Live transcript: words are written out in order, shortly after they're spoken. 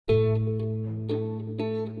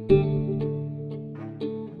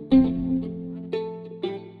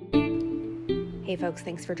Hey folks,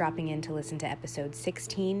 thanks for dropping in to listen to episode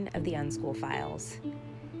 16 of the Unschool Files.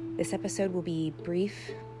 This episode will be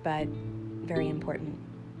brief, but very important.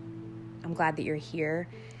 I'm glad that you're here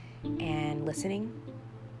and listening,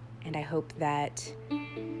 and I hope that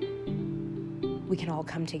we can all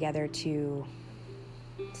come together to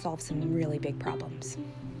solve some really big problems.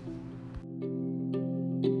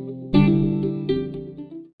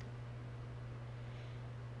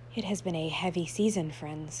 It has been a heavy season,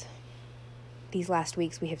 friends. These last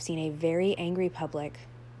weeks we have seen a very angry public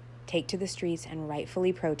take to the streets and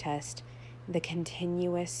rightfully protest the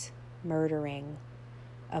continuous murdering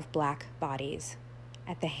of Black bodies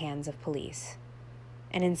at the hands of police,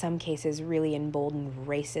 and in some cases really emboldened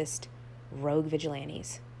racist rogue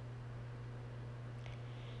vigilantes.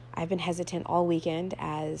 I've been hesitant all weekend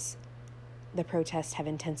as the protests have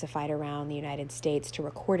intensified around the United States to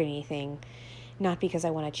record anything, not because I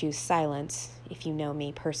want to choose silence. If you know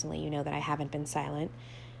me personally, you know that I haven't been silent,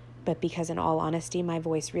 but because in all honesty, my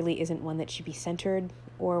voice really isn't one that should be centered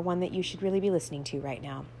or one that you should really be listening to right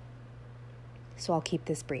now. So I'll keep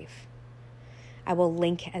this brief. I will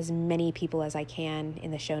link as many people as I can in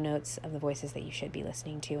the show notes of the voices that you should be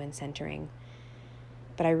listening to and centering.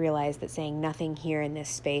 But I realize that saying nothing here in this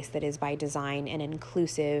space that is by design an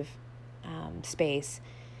inclusive space,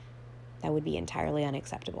 that would be entirely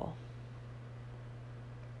unacceptable.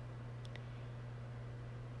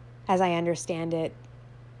 As I understand it,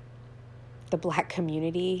 the Black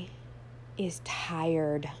community is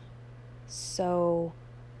tired, so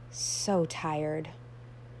tired.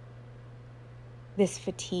 This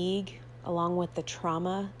fatigue, along with the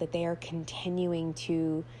trauma that they are continuing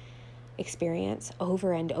to experience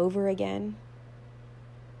over and over again,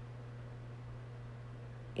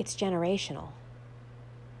 it's generational.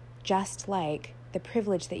 Just like the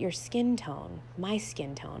privilege that your skin tone, my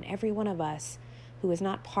skin tone, every one of us who is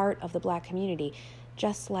not part of the Black community,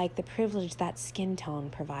 just like the privilege that skin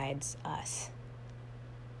tone provides us.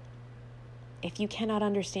 If you cannot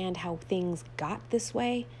understand how things got this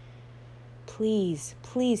way, please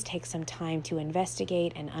take some time to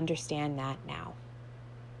investigate and understand that now.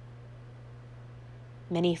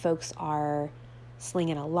 Many folks are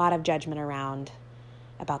slinging a lot of judgment around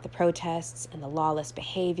about the protests and the lawless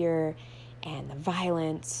behavior and the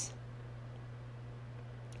violence.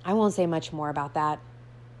 I won't say much more about that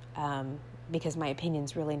because my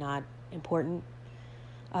opinion's really not important,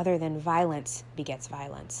 other than violence begets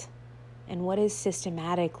violence. And what is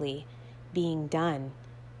systematically being done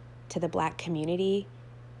to the Black community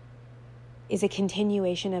is a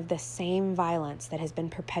continuation of the same violence that has been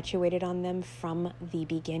perpetuated on them from the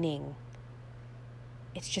beginning.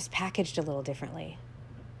 It's just packaged a little differently,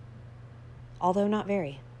 although not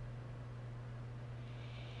very.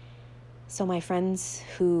 So my friends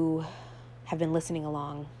who have been listening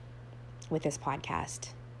along with this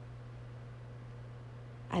podcast,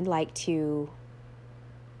 I'd like to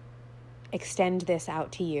extend this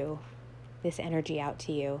out to you, this energy out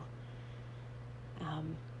to you,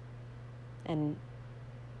 and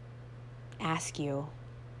ask you,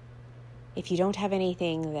 if you don't have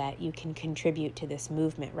anything that you can contribute to this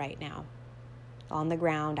movement right now, on the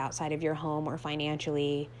ground, outside of your home, or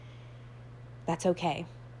financially, that's okay.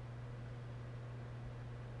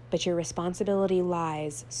 But your responsibility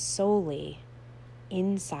lies solely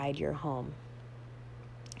inside your home.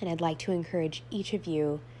 And I'd like to encourage each of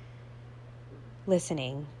you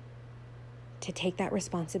listening to take that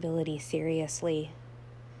responsibility seriously.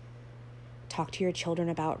 Talk to your children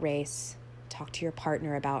about race. Talk to your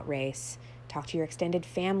partner about race. Talk to your extended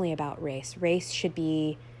family about race. Race should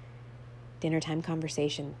be dinner time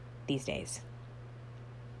conversation these days.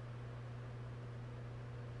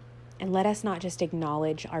 And let us not just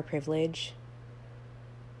acknowledge our privilege,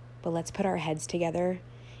 but let's put our heads together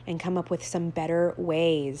and come up with some better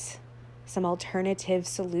ways, some alternative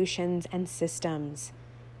solutions and systems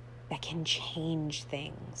that can change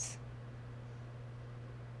things.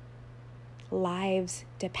 Lives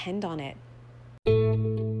depend on it.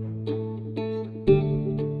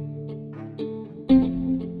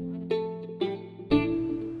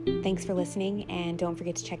 Thanks for listening, and don't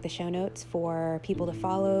forget to check the show notes for people to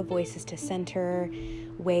follow, voices to center,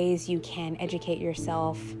 ways you can educate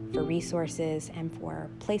yourself, for resources, and for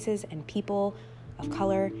places and people of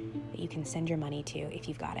color that you can send your money to if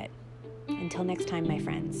you've got it. Until next time, my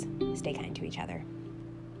friends, stay kind to each other.